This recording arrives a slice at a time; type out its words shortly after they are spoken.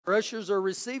Ushers are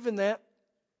receiving that.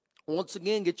 Once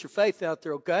again, get your faith out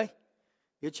there, okay?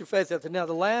 Get your faith out there. Now,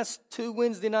 the last 2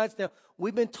 Wednesday nights now,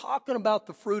 we've been talking about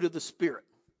the fruit of the Spirit.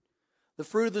 The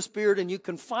fruit of the Spirit, and you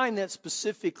can find that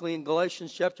specifically in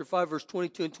Galatians chapter 5, verse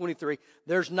 22 and 23.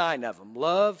 There's 9 of them.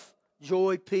 Love,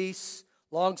 joy, peace,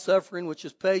 long-suffering, which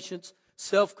is patience,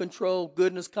 self-control,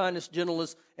 goodness, kindness,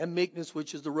 gentleness, and meekness,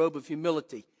 which is the robe of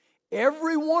humility.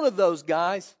 Every one of those,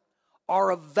 guys,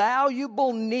 are a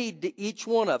valuable need to each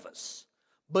one of us.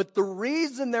 But the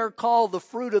reason they're called the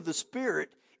fruit of the Spirit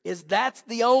is that's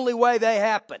the only way they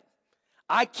happen.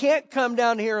 I can't come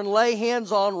down here and lay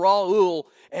hands on Raul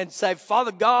and say,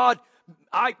 Father God,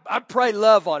 I pray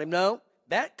love on him. No,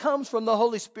 that comes from the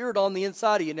Holy Spirit on the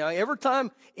inside of you. Now, every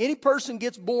time any person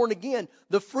gets born again,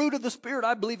 the fruit of the Spirit,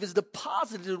 I believe, is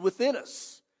deposited within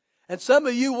us. And some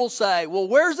of you will say, well,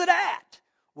 where's it at?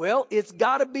 Well, it's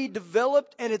got to be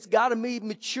developed and it's got to be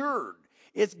matured.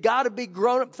 It's got to be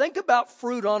grown up. Think about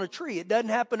fruit on a tree. It doesn't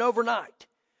happen overnight.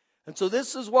 And so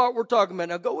this is what we're talking about.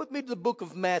 Now go with me to the book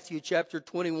of Matthew chapter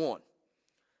 21.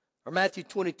 Or Matthew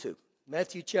 22.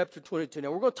 Matthew chapter 22.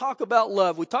 Now we're going to talk about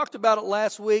love. We talked about it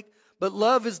last week, but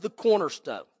love is the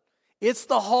cornerstone. It's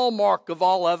the hallmark of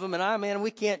all of them. And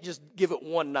we can't just give it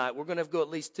one night. We're going to have to go at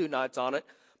least 2 nights on it.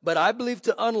 But I believe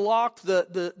to unlock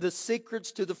the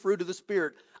secrets to the fruit of the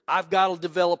Spirit, I've got to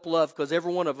develop love, because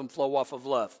every one of them flow off of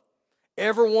love.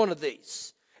 Every one of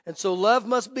these. And so love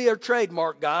must be our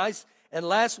trademark, guys. And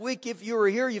last week, if you were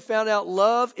here, you found out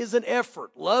love is an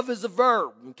effort. Love is a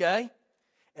verb, okay?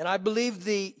 And I believe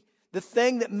the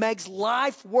thing that makes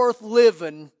life worth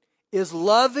living is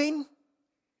loving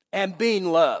and being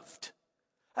loved.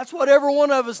 That's what every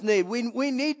one of us need.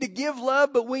 We need to give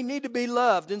love, but we need to be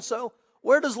loved. And so,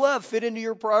 where does love fit into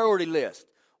your priority list?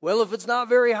 Well, if it's not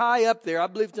very high up there, I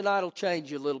believe tonight will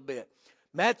change you a little bit.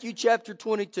 Matthew chapter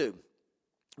 22.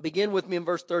 Begin with me in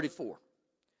verse 34.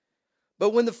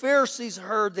 But when the Pharisees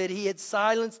heard that he had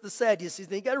silenced the Sadducees,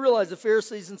 now you got to realize the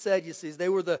Pharisees and Sadducees, they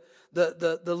were the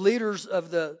leaders of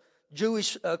the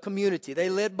Jewish community. They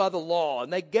led by the law,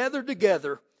 and they gathered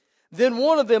together. Then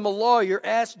one of them, a lawyer,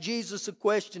 asked Jesus a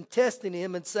question, testing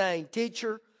him and saying,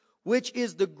 Teacher, which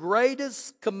is the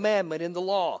greatest commandment in the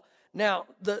law? Now,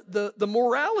 the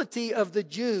morality of the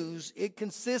Jews, it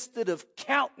consisted of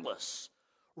countless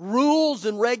rules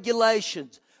and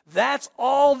regulations. That's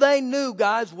all they knew,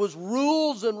 guys, was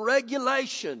rules and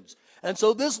regulations. And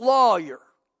so this lawyer,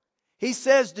 he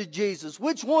says to Jesus,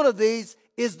 which one of these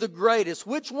is the greatest?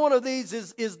 Which one of these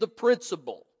is the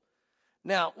principal?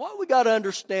 Now, what we got to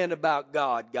understand about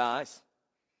God, guys,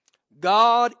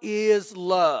 God is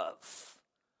love.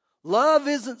 Love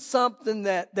isn't something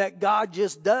that God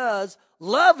just does.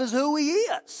 Love is who He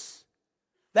is.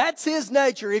 That's His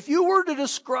nature. If you were to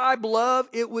describe love,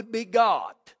 it would be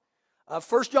God.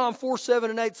 1 John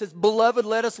 4:7-8 says, Beloved,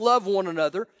 let us love one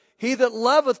another. He that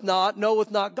loveth not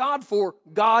knoweth not God, for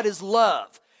God is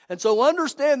love. And so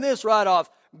understand this right off.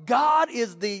 God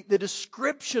is the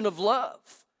description of love.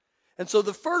 And so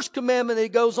the first commandment that He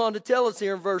goes on to tell us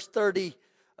here in verse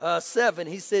 37,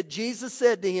 He said, Jesus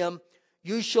said to him,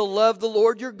 You shall love the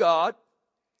Lord your God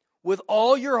with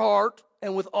all your heart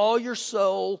and with all your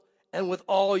soul and with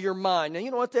all your mind. Now,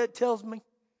 you know what that tells me?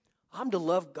 I'm to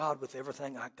love God with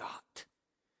everything I got.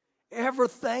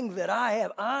 Everything that I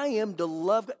have, I am to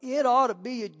love God. It ought to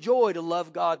be a joy to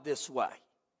love God this way.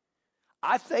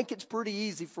 I think it's pretty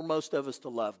easy for most of us to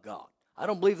love God. I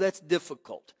don't believe that's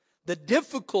difficult. The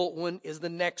difficult one is the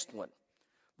next one.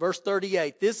 Verse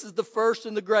 38, this is the first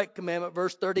and the great commandment.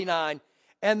 Verse 39,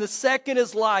 and the second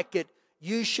is like it,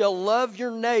 you shall love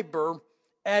your neighbor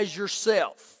as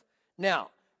yourself. Now,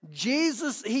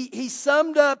 Jesus, he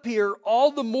summed up here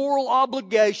all the moral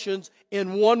obligations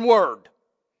in one word,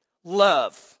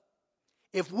 love.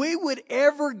 If we would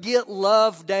ever get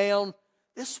love down,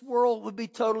 this world would be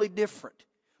totally different.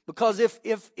 Because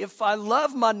if I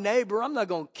love my neighbor, I'm not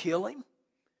going to kill him.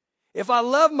 If I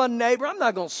love my neighbor, I'm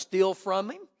not going to steal from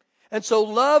him. And so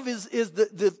love is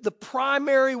the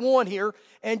primary one here.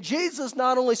 And Jesus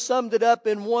not only summed it up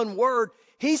in one word,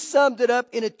 He summed it up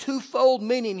in a twofold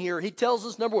meaning here. He tells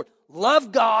us, number one,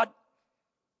 love God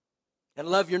and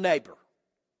love your neighbor.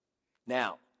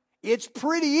 Now, it's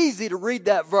pretty easy to read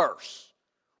that verse.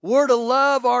 We're to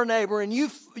love our neighbor, and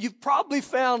you've probably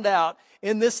found out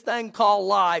in this thing called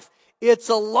life, it's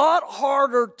a lot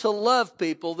harder to love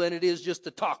people than it is just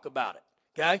to talk about it,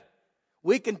 okay?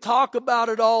 We can talk about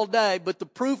it all day, but the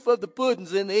proof of the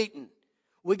pudding's in the eating.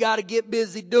 We got to get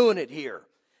busy doing it here.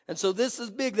 And so this is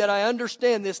big that I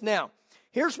understand this now.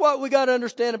 Here's what we got to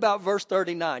understand about verse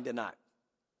 39 tonight.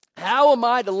 How am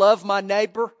I to love my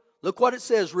neighbor? Look what it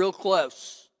says real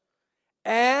close.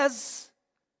 As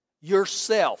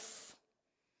yourself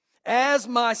as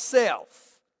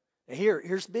myself. And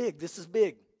here's big. This is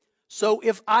big. So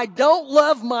if I don't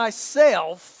love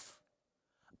myself,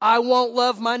 I won't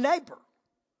love my neighbor.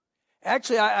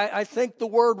 Actually, I think the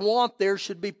word want there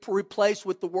should be replaced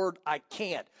with the word I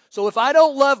can't. So if I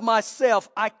don't love myself,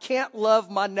 I can't love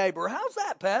my neighbor. How's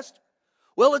that, Pastor?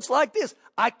 Well, it's like this.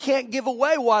 I can't give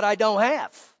away what I don't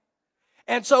have.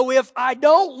 And so if I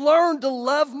don't learn to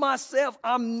love myself,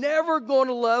 I'm never going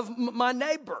to love my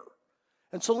neighbor.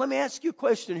 And so let me ask you a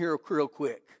question here real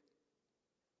quick.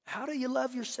 How do you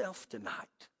love yourself tonight?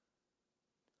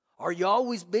 Are you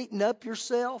always beating up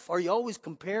yourself? Are you always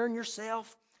comparing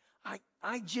yourself?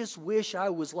 I just wish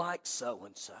I was like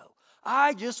so-and-so.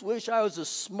 I just wish I was as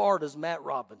smart as Matt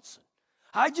Robinson.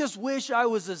 I just wish I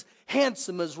was as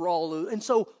handsome as Raul. And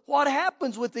so what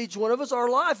happens with each one of us, our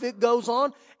life, it goes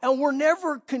on, and we're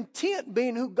never content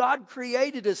being who God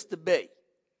created us to be.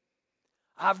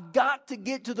 I've got to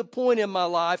get to the point in my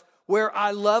life where I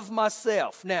love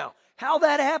myself. Now, how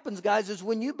that happens, guys, is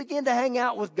when you begin to hang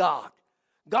out with God.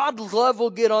 God's love will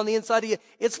get on the inside of you.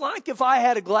 It's like if I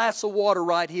had a glass of water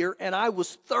right here and I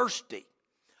was thirsty,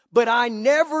 but I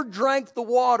never drank the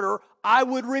water, I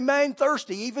would remain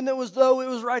thirsty, even though it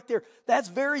was right there. That's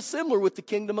very similar with the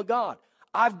kingdom of God.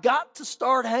 I've got to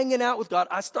start hanging out with God.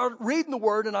 I start reading the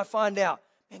Word and I find out,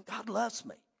 man, God loves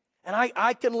me. And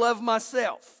I can love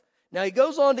myself. Now he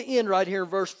goes on to end right here in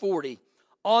verse 40.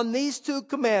 On these two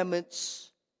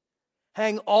commandments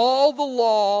hang all the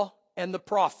law and the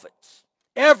prophets.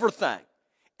 Everything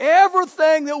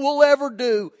that we'll ever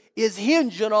do is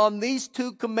hinging on these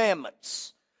two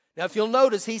commandments. Now, if you'll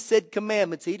notice, he said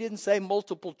commandments. He didn't say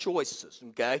multiple choices,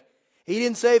 okay? He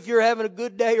didn't say if you're having a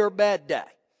good day or a bad day.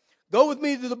 Go with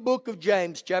me to the book of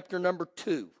James, chapter number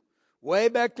 2. Way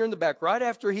back there in the back, right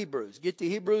after Hebrews. Get to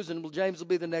Hebrews and James will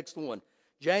be the next one.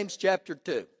 James chapter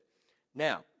 2.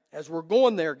 Now, as we're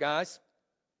going there, guys,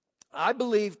 I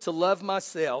believe to love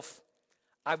myself,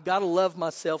 I've got to love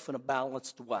myself in a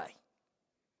balanced way.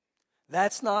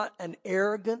 That's not an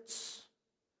arrogance.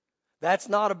 That's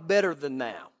not a better than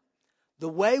now. The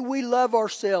way we love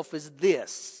ourselves is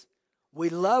this. We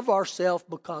love ourselves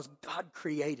because God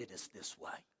created us this way.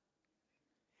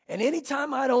 And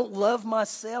anytime I don't love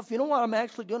myself, you know what I'm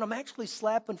actually doing? I'm actually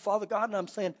slapping Father God and I'm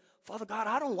saying, Father God,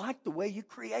 I don't like the way you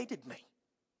created me.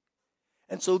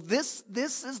 And so this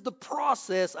is the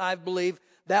process, I believe,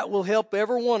 that will help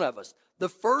every one of us. The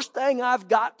first thing I've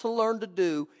got to learn to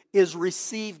do is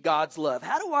receive God's love.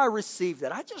 How do I receive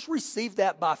that? I just receive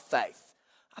that by faith.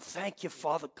 I thank you,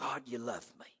 Father God, you love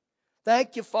me.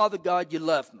 Thank you, Father God, you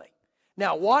love me.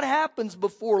 Now, what happens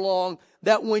before long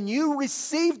that when you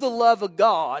receive the love of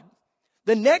God,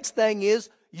 the next thing is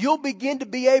you'll begin to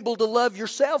be able to love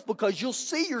yourself because you'll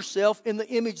see yourself in the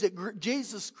image that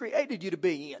Jesus created you to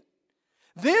be in.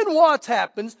 Then what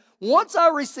happens, once I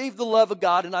receive the love of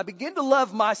God and I begin to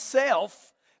love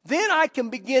myself, then I can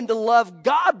begin to love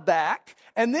God back,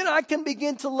 and then I can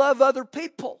begin to love other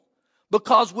people.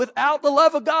 Because without the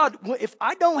love of God, if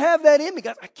I don't have that in me,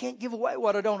 guys, I can't give away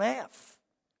what I don't have.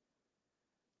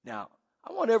 Now,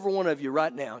 I want every one of you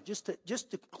right now just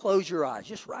to close your eyes,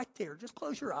 just right there, just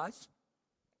close your eyes.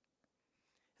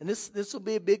 And this will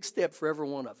be a big step for every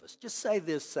one of us. Just say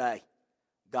this, say,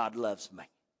 God loves me.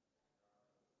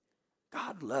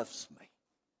 God loves me.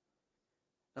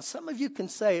 Now, some of you can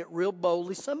say it real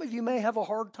boldly. Some of you may have a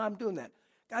hard time doing that.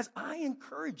 Guys, I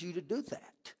encourage you to do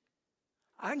that.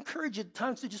 I encourage you at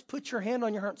times to just put your hand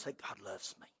on your heart and say, God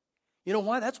loves me. You know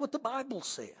why? That's what the Bible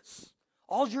says.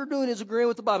 All you're doing is agreeing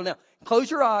with the Bible. Now,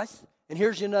 close your eyes, and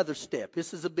here's another step.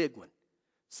 This is a big one.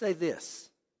 Say this,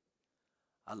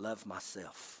 I love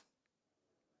myself.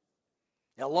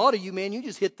 Now, a lot of you, man, you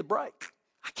just hit the brake.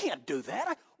 I can't do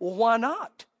that. Well, why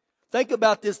not? Think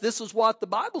about this. This is what the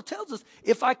Bible tells us.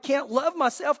 If I can't love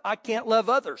myself, I can't love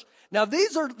others. Now,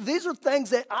 these are things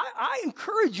that I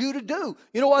encourage you to do.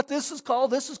 You know what this is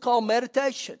called? This is called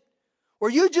meditation. Where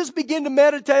you just begin to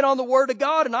meditate on the Word of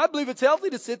God. And I believe it's healthy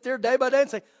to sit there day by day and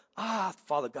say,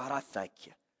 Father God, I thank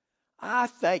you. I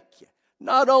thank you.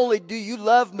 Not only do you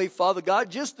love me, Father God,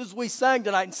 just as we sang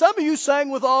tonight, and some of you sang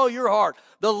with all your heart,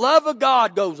 the love of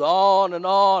God goes on and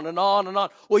on and on and on.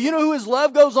 Well, you know who His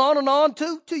love goes on and on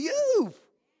to? To you.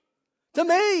 To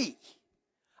me.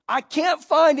 I can't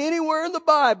find anywhere in the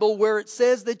Bible where it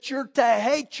says that you're to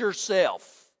hate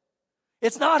yourself.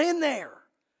 It's not in there.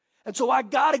 And so I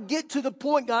got to get to the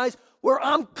point, guys, where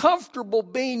I'm comfortable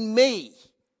being me.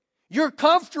 You're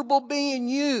comfortable being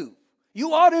you.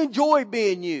 You ought to enjoy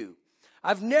being you.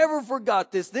 I've never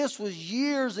forgot this. This was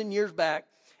years and years back.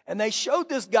 And they showed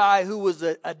this guy who was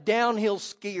a downhill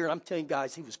skier. And I'm telling you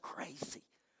guys, he was crazy.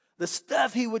 the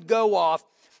stuff he would go off.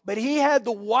 But he had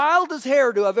the wildest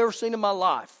hairdo I've ever seen in my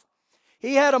life.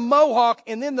 He had a mohawk,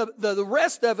 and then the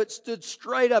rest of it stood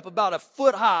straight up about a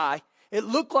foot high. It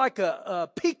looked like a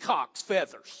peacock's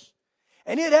feathers.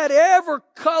 And it had every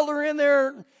color in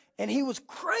there. And he was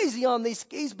crazy on these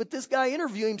skis. But this guy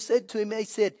interviewing him said to him, he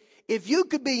said, if you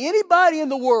could be anybody in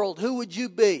the world, who would you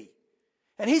be?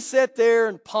 And he sat there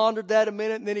and pondered that a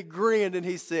minute, and then he grinned and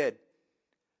he said,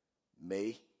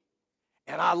 me.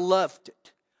 And I loved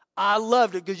it. I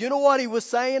loved it because you know what he was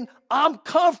saying? I'm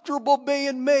comfortable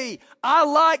being me. I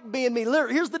like being me.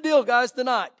 Here's the deal, guys,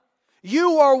 tonight.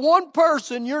 You are one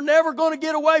person you're never going to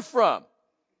get away from.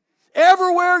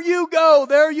 Everywhere you go,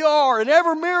 there you are. In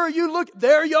every mirror you look,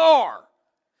 there you are.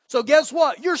 So guess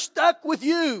what? You're stuck with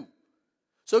you.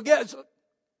 So you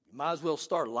might as well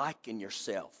start liking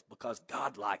yourself because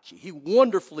God likes you. He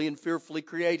wonderfully and fearfully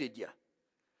created you.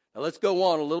 Now let's go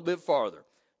on a little bit farther.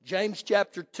 James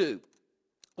chapter 2.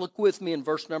 Look with me in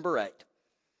verse number 8.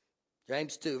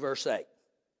 James 2, verse 8.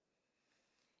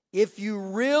 If you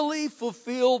really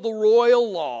fulfill the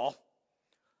royal law,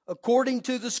 according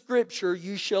to the scripture,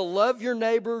 you shall love your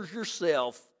neighbors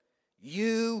yourself.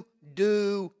 You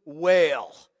do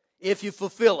well if you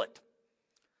fulfill it.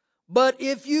 But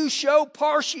if you show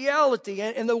partiality,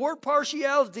 and the word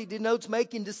partiality denotes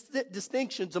making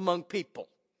distinctions among people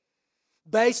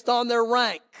based on their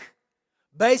rank,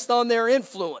 based on their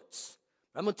influence.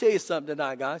 I'm going to tell you something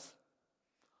tonight, guys.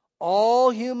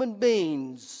 All human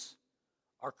beings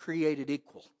are created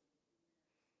equal.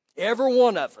 Every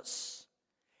one of us.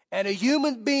 And a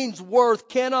human being's worth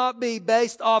cannot be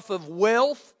based off of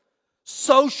wealth,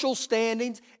 social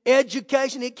standings,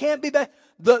 education. It can't be based.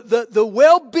 The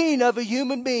well-being of a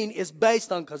human being is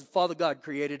based on, because Father God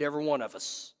created every one of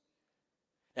us.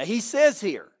 Now he says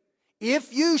here,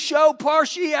 if you show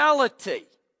partiality,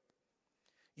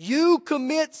 you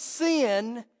commit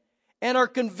sin and are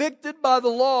convicted by the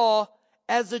law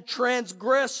as a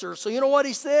transgressor. So you know what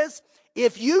he says?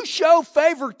 If you show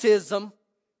favoritism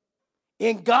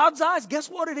in God's eyes, guess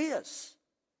what it is?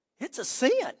 It's a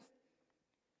sin.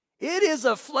 It is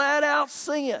a flat-out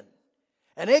sin.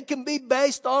 And it can be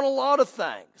based on a lot of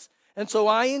things. And so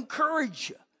I encourage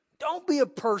you, don't be a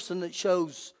person that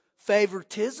shows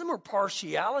favoritism or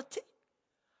partiality.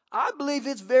 I believe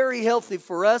it's very healthy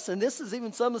for us, and this is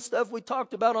even some of the stuff we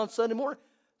talked about on Sunday morning,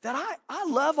 that I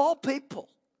love all people.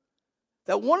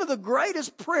 That one of the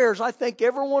greatest prayers I think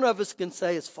every one of us can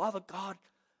say is, Father God,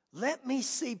 let me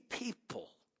see people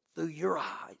through your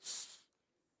eyes.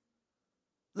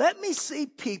 Let me see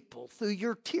people through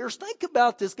your tears. Think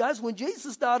about this, guys. When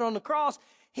Jesus died on the cross,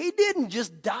 he didn't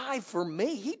just die for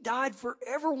me. He died for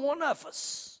every one of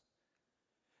us.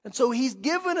 And so he's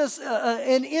given us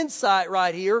an insight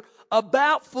right here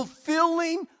about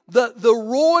fulfilling the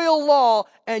royal law.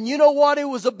 And you know what it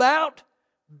was about?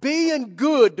 Being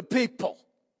good to people.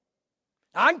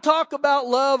 I can talk about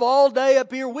love all day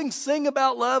up here. We can sing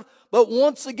about love. But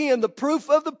once again, the proof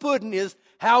of the pudding is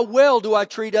how well do I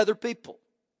treat other people?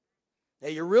 Now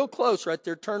you're real close right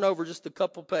there. Turn over just a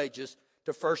couple pages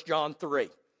to 1 John 3.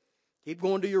 Keep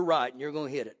going to your right and you're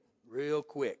going to hit it real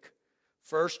quick.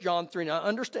 1 John 3. Now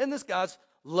understand this, guys.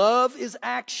 Love is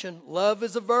action. Love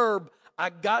is a verb.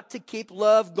 I got to keep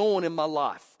love going in my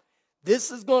life. This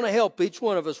is going to help each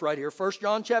one of us right here. 1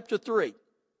 John chapter 3.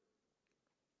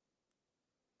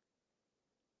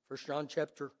 1 John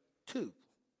chapter 2.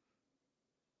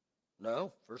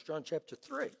 No, 1 John chapter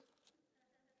 3.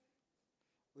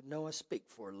 Would know I speak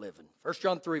for a living. 1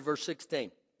 John 3, verse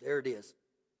 16. There it is.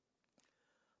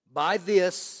 By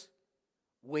this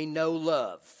we know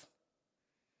love.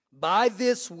 By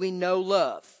this we know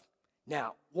love.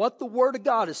 Now, what the Word of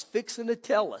God is fixing to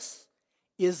tell us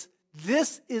is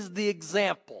this is the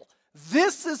example.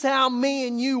 This is how me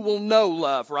and you will know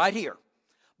love right here.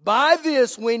 By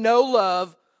this we know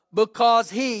love because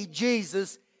He,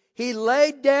 Jesus, He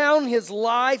laid down His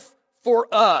life for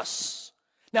us.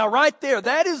 Now right there,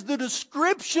 that is the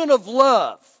description of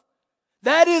love.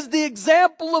 That is the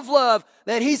example of love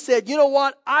that He said, you know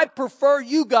what, I prefer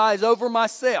you guys over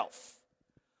myself.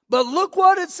 But look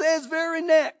what it says very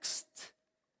next.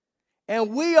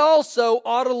 And we also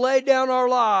ought to lay down our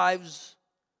lives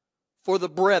for the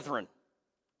brethren.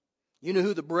 You know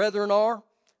who the brethren are?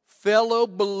 Fellow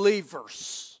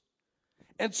believers.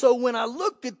 And so when I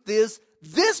looked at this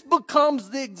becomes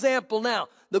the example. Now,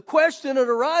 the question that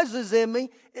arises in me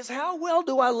is, how well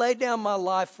do I lay down my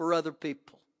life for other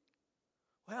people?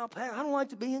 Well, Pat, I don't like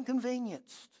to be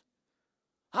inconvenienced.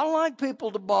 I don't like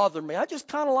people to bother me. I just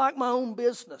kind of like my own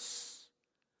business.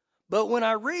 But when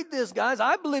I read this, guys,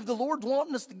 I believe the Lord's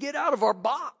wanting us to get out of our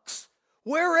box.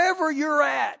 Wherever you're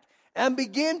at, and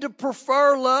begin to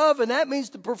prefer love, and that means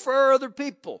to prefer other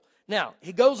people. Now,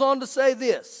 he goes on to say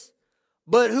this,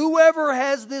 but whoever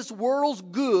has this world's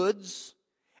goods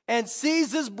and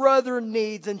sees his brother in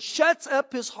needs and shuts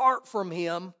up his heart from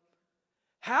him,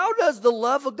 how does the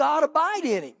love of God abide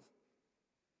in him?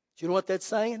 Do you know what that's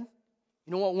saying?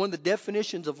 You know what one of the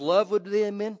definitions of love would be,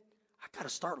 man? I got to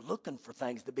start looking for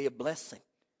things to be a blessing.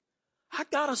 I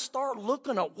got to start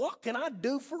looking at what can I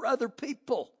do for other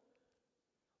people.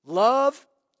 Love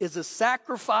is a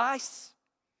sacrifice,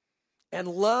 and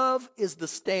love is the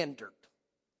standard.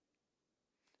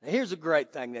 Now, here's a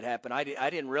great thing that happened. I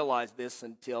didn't realize this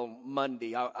until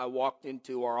Monday. I walked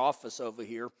into our office over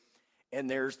here, and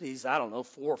there's these, 4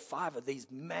 or 5 of these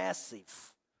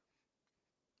massive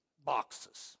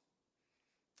boxes,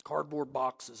 cardboard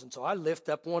boxes. And so I lift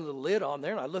up one of the lid on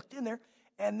there, and I looked in there,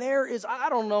 and there is, I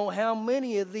don't know how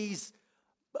many of these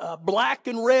black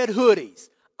and red hoodies.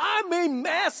 I mean,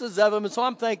 masses of them. And so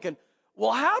I'm thinking,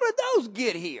 well, how did those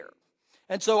get here?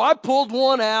 And so I pulled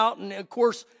one out, and of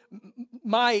course,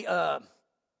 my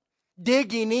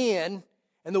digging in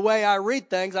and the way I read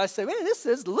things, I say, man, this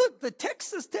says, look, the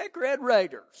Texas Tech Red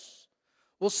Raiders.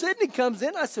 Well, Sydney comes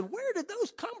in. I said, where did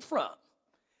those come from?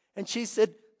 And she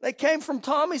said, they came from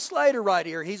Tommy Slater right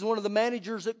here. He's one of the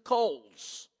managers at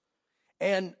Kohl's.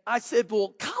 And I said,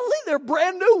 well, golly, they're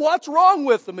brand new. What's wrong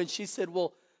with them? And she said,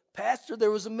 well, Pastor,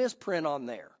 there was a misprint on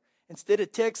there. Instead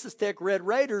of Texas Tech Red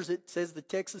Raiders, it says the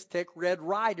Texas Tech Red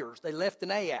Riders. They left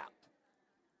an A out.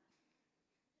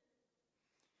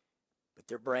 But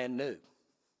they're brand new.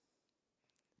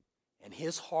 And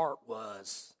his heart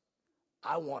was,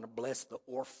 I want to bless the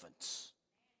orphans.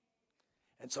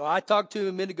 And so I talked to him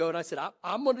a minute ago, and I said,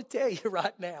 I'm going to tell you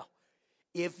right now,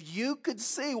 if you could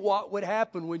see what would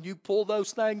happen when you pull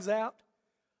those things out,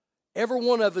 every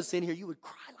one of us in here, you would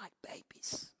cry like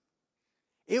babies.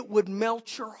 It would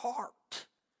melt your heart.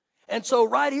 And so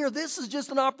right here, this is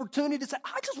just an opportunity to say,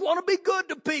 I just want to be good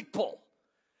to people.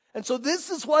 And so this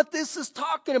is what this is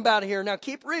talking about here. Now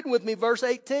keep reading with me, verse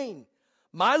 18.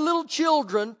 My little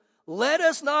children, let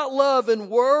us not love in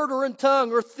word or in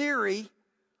tongue or theory,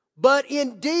 but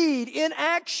in deed, in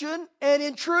action, and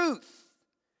in truth.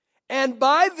 And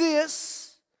by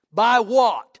this, by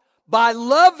what? By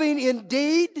loving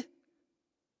indeed,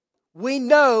 we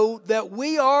know that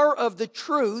we are of the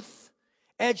truth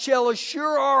and shall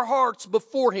assure our hearts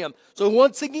before him. So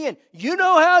once again, you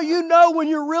know how you know when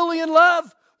you're really in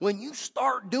love? When you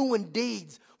start doing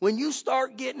deeds, when you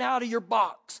start getting out of your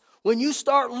box, when you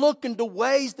start looking to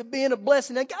ways to be in a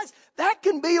blessing. Now guys, that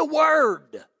can be a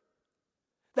word.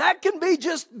 That can be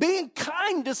just being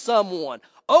kind to someone,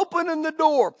 opening the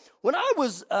door. When I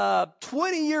was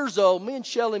 20 years old, me and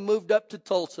Shelley moved up to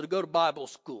Tulsa to go to Bible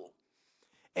school.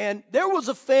 And there was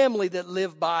a family that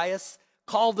lived by us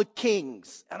called the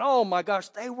Kings. And oh my gosh,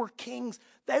 they were kings.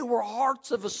 They were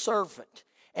hearts of a servant.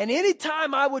 And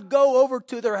anytime I would go over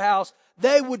to their house,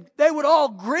 they would all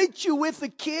greet you with a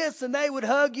kiss, and they would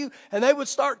hug you, and they would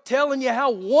start telling you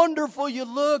how wonderful you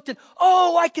looked, and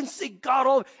oh, I can see God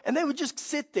all over. And they would just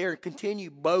sit there and continue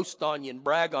to boast on you and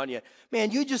brag on you.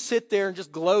 Man, you just sit there and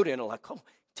just gloat in it like, oh,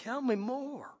 tell me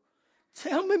more.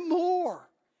 Tell me more.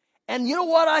 And you know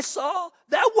what I saw?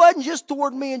 That wasn't just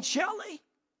toward me and Shelley.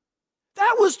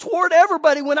 That was toward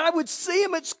everybody. When I would see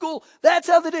them at school, that's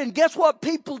how they did. And guess what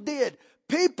people did?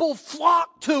 People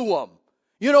flocked to them.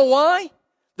 You know why?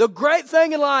 The great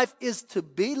thing in life is to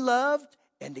be loved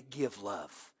and to give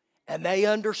love. And they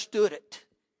understood it.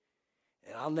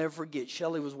 And I'll never forget,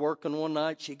 Shelley was working one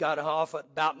night. She got off at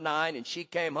about 9, and she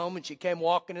came home, and she came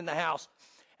walking in the house.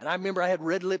 And I remember I had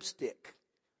red lipstick.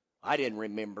 I didn't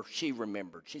remember. She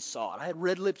remembered. She saw it. I had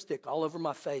red lipstick all over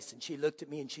my face, and she looked at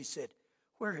me, and she said,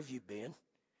 where have you been?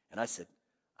 And I said,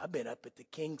 I've been up at the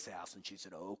King's house. And she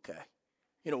said, oh, okay.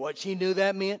 You know what she knew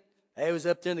that meant? They was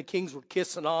up there and the Kings were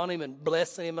kissing on him and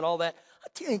blessing him and all that. I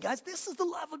tell you guys, this is the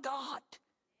love of God.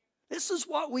 This is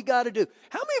what we got to do.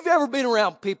 How many of you ever been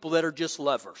around people that are just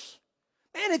lovers?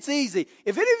 Man, it's easy.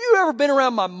 If any of you ever been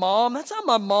around my mom, that's how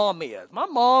my mom is. My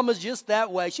mom is just that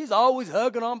way. She's always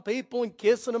hugging on people and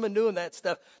kissing them and doing that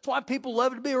stuff. That's why people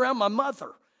love to be around my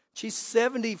mother. She's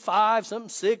 75,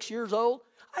 6 years old.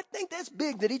 I think that's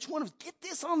big that each one of us get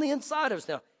this on the inside of us.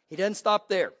 Now, he doesn't stop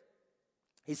there.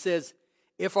 He says,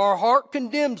 if our heart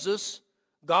condemns us,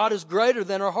 God is greater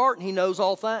than our heart, and he knows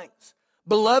all things.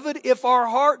 Beloved, if our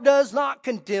heart does not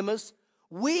condemn us,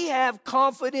 we have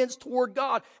confidence toward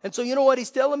God. And so you know what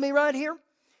he's telling me right here?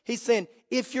 He's saying,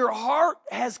 if your heart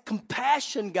has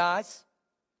compassion, guys,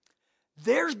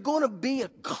 there's going to be a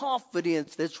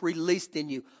confidence that's released in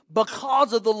you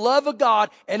because of the love of God.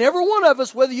 And every one of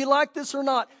us, whether you like this or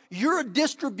not, you're a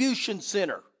distribution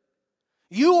center.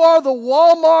 You are the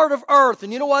Walmart of earth.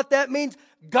 And you know what that means?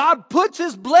 God puts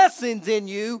His blessings in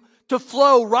you to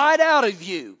flow right out of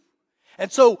you.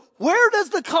 And so where does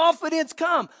the confidence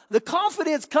come? The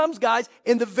confidence comes, guys,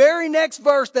 in the very next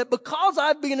verse, that because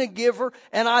I've been a giver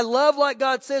and I love like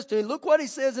God says to me. Look what He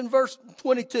says in verse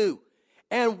 22.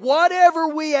 And whatever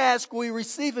we ask, we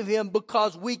receive of Him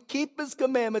because we keep His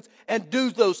commandments and do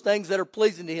those things that are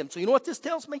pleasing to Him. So you know what this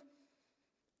tells me?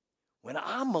 When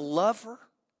I'm a lover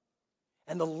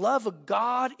and the love of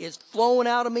God is flowing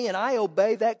out of me and I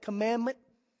obey that commandment,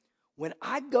 when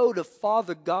I go to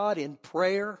Father God in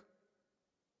prayer,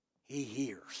 He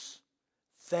hears.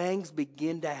 Things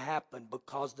begin to happen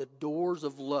because the doors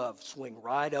of love swing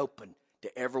right open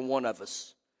to every one of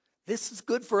us. This is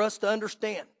good for us to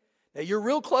understand. Now, you're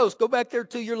real close. Go back there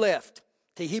to your left,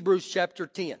 to Hebrews chapter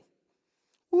 10.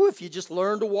 Ooh, if you just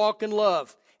learn to walk in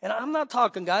love. And I'm not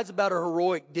talking, guys, about a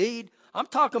heroic deed. I'm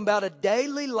talking about a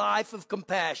daily life of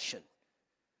compassion.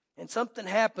 And something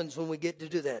happens when we get to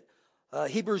do that.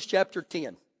 Hebrews chapter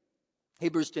 10.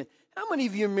 Hebrews 10. How many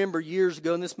of you remember years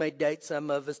ago, and this may date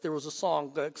some of us, there was a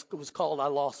song that was called I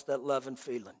Lost That Lovin'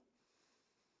 Feeling.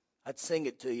 I'd sing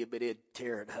it to you, but it'd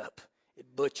tear it up.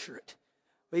 It'd butcher it.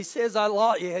 But he says,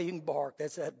 yeah, you can bark.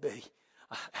 That's that bee.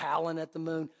 Howling at the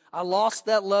moon. I lost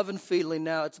that loving feeling.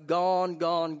 Now it's gone,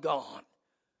 gone, gone.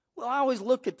 Well, I always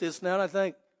look at this now and I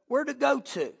think, where'd it go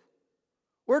to?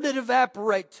 Where did it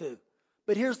evaporate to?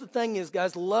 But here's the thing is,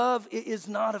 guys, love is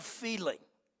not a feeling.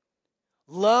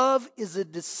 Love is a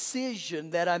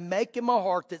decision that I make in my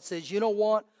heart that says, you know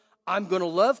what? I'm going to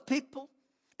love people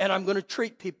and I'm going to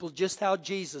treat people just how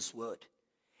Jesus would.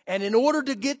 And in order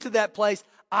to get to that place,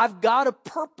 I've got to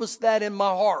purpose that in my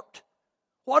heart.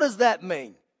 What does that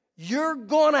mean? You're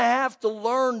going to have to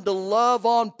learn to love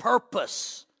on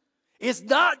purpose. It's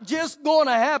not just going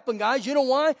to happen, guys. You know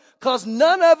why? Because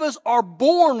none of us are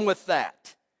born with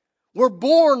that. We're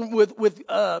born with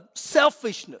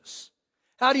selfishness.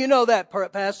 How do you know that,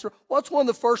 Pastor? What's one of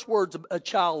the first words a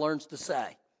child learns to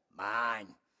say? Mine.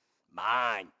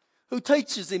 Mine. Who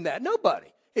teaches him that? Nobody.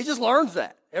 He just learns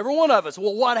that. Every one of us.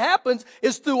 Well, what happens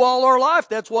is through all our life,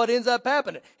 that's what ends up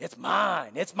happening. It's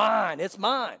mine. It's mine. It's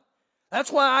mine.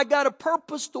 That's why I got a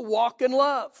purpose to walk in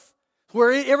love,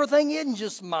 where everything isn't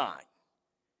just mine.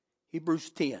 Hebrews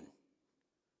 10,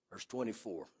 verse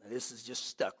 24. Now, this is just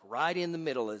stuck right in the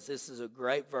middle. This is a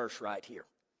great verse right here.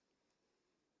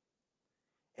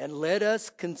 And let us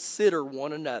consider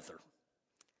one another.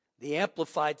 The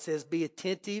Amplified says, be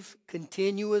attentive,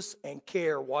 continuous, and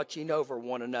care, watching over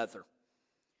one another,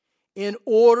 in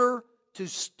order to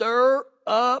stir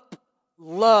up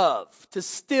love, to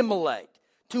stimulate,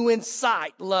 to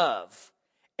incite love.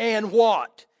 And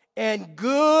what? And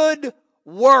good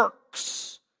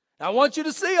works. Now, I want you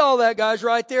to see all that, guys,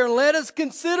 right there. And let us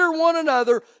consider one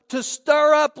another to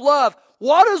stir up love.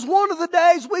 What is one of the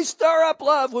days we stir up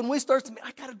love? When we start to,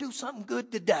 I got to do something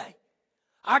good today.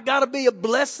 I got to be a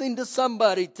blessing to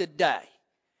somebody today.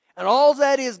 And all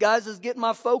that is, guys, is getting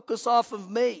my focus off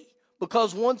of me.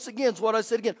 Because once again, it's what I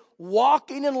said again,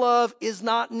 walking in love is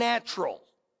not natural.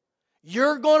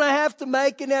 You're going to have to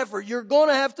make an effort. You're going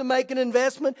to have to make an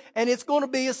investment, and it's going to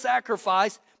be a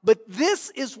sacrifice. But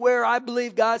this is where I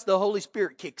believe, guys, the Holy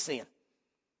Spirit kicks in.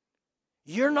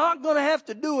 You're not going to have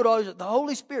to do it all. The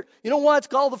Holy Spirit. You know why it's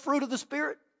called the fruit of the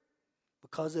Spirit?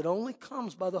 Because it only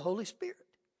comes by the Holy Spirit.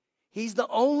 He's the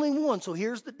only one. So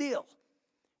here's the deal.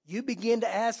 You begin to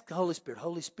ask the Holy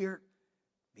Spirit,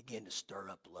 begin to stir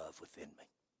up love within me.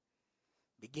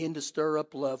 Begin to stir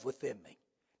up love within me.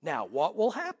 Now, what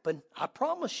will happen, I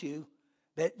promise you,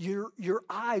 that your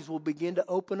eyes will begin to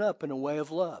open up in a way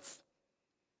of love.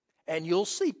 And you'll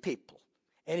see people.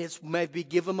 And it's maybe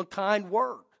give them a kind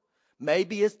word.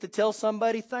 Maybe it's to tell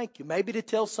somebody thank you. Maybe to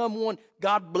tell someone,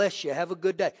 God bless you, have a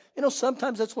good day. You know,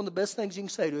 sometimes that's one of the best things you can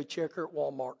say to a checker at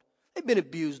Walmart. They've been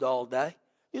abused all day.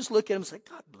 You just look at them and say,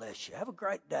 God bless you, have a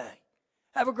great day.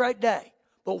 Have a great day.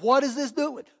 But what is this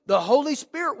doing? The Holy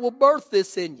Spirit will birth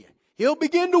this in you. He'll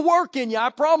begin to work in you, I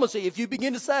promise you, if you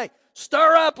begin to say,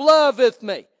 stir up love with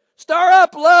me. Stir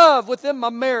up love within my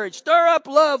marriage. Stir up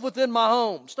love within my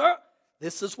home.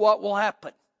 This is what will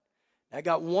happen. I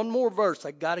got one more verse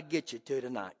I got to get you to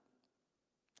tonight.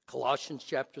 Colossians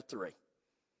chapter 3.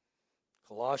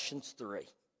 Colossians 3.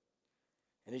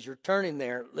 And as you're turning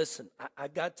there, listen, I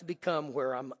got to become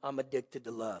where I'm addicted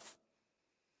to love.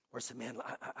 Where I say, man,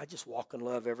 I just walk in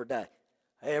love every day.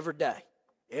 Every day.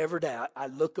 Every day. I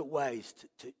look at ways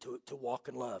to walk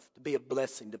in love, to be a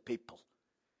blessing to people.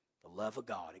 The love of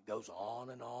God. It goes on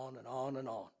and on and on and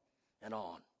on and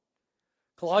on.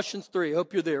 Colossians 3, I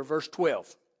hope you're there, verse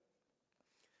 12.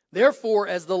 Therefore,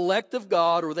 as the elect of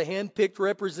God, or the hand-picked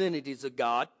representatives of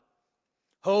God,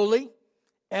 holy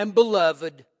and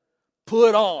beloved,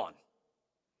 put on.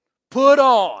 Put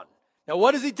on. Now,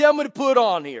 what does he tell me to put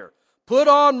on here? Put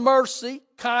on mercy,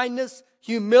 kindness,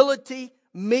 humility,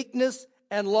 meekness,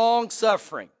 and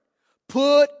long-suffering.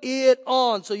 Put it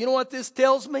on. So you know what this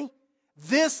tells me?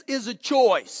 This is a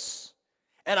choice.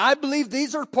 And I believe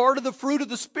these are part of the fruit of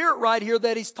the Spirit right here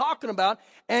that he's talking about.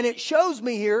 And it shows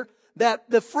me here that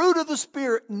the fruit of the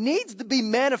Spirit needs to be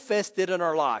manifested in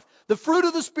our life. The fruit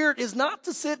of the Spirit is not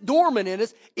to sit dormant in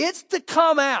us. It's to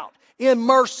come out in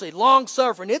mercy,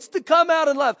 long-suffering. It's to come out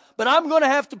in love. But I'm going to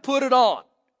have to put it on.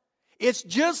 It's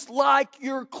just like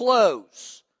your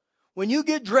clothes. When you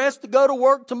get dressed to go to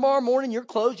work tomorrow morning, your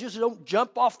clothes just don't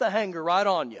jump off the hanger right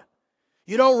on you.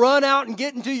 You don't run out and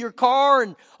get into your car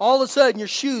and all of a sudden your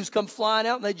shoes come flying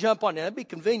out and they jump on you. That'd be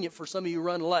convenient for some of you who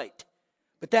run late.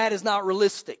 But that is not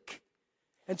realistic.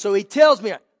 And so he tells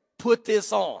me, put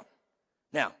this on.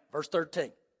 Now, verse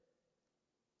 13.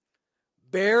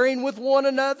 Bearing with one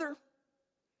another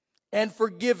and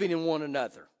forgiving in one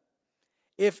another.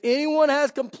 If anyone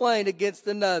has complained against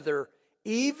another,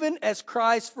 even as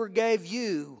Christ forgave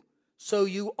you, so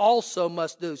you also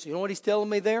must do. So you know what he's telling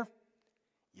me there?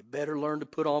 You better learn to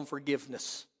put on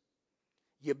forgiveness.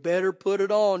 You better put it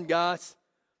on, guys,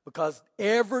 because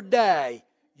every day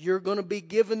you're going to be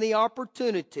given the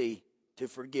opportunity to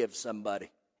forgive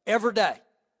somebody. Every day.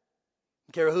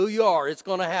 Don't care who you are, it's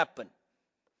going to happen.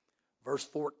 Verse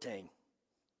 14.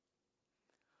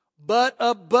 But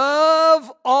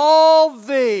above all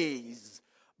these,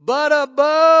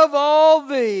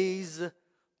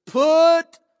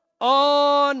 put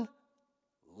on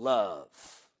love.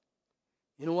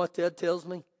 You know what that tells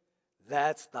me?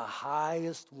 That's the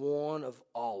highest one of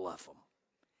all of them.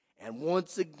 And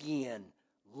once again,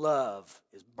 love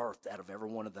is birthed out of every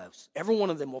one of those. Every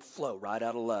one of them will flow right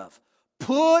out of love.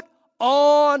 Put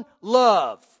on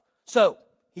love. So,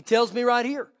 he tells me right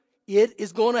here, it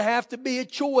is going to have to be a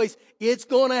choice. It's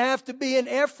going to have to be an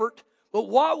effort. But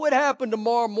what would happen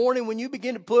tomorrow morning when you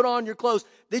begin to put on your clothes?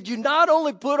 Did you not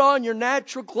only put on your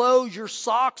natural clothes, your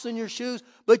socks and your shoes,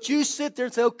 but you sit there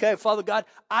and say, okay, Father God,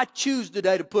 I choose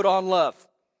today to put on love.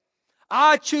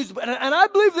 I choose. And I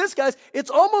believe this, guys, it's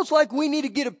almost like we need to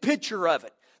get a picture of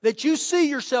it. That you see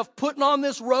yourself putting on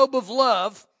this robe of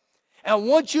love, and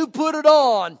once you put it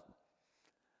on,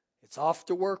 it's off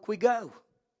to work we go.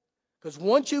 Because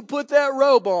once you put that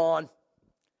robe on,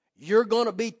 you're going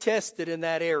to be tested in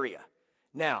that area.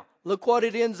 Now, look what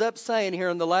it ends up saying here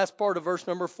in the last part of verse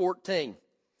number 14.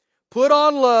 Put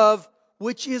on love,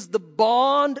 which is the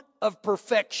bond of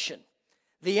perfection.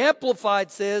 The Amplified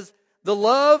says, the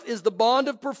love is the bond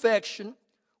of perfection,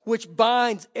 which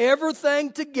binds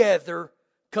everything together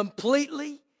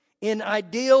completely in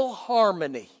ideal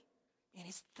harmony. And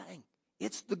it's the thing.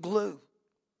 It's the glue.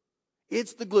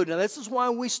 It's the glue. Now, this is why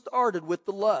we started with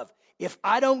the love. If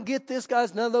I don't get this,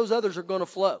 guys, none of those others are going to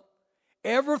flow.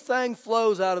 Everything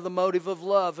flows out of the motive of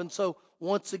love. And so,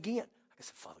 once again, I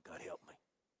said, Father God, help me.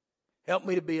 Help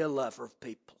me to be a lover of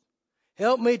people.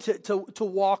 Help me to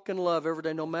walk in love every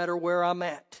day, no matter where I'm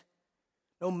at.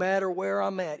 No matter where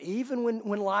I'm at. Even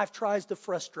when life tries to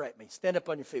frustrate me. Stand up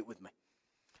on your feet with me.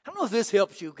 I don't know if this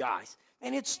helps you guys.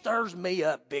 Man, it stirs me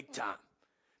up big time.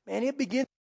 Man, it begins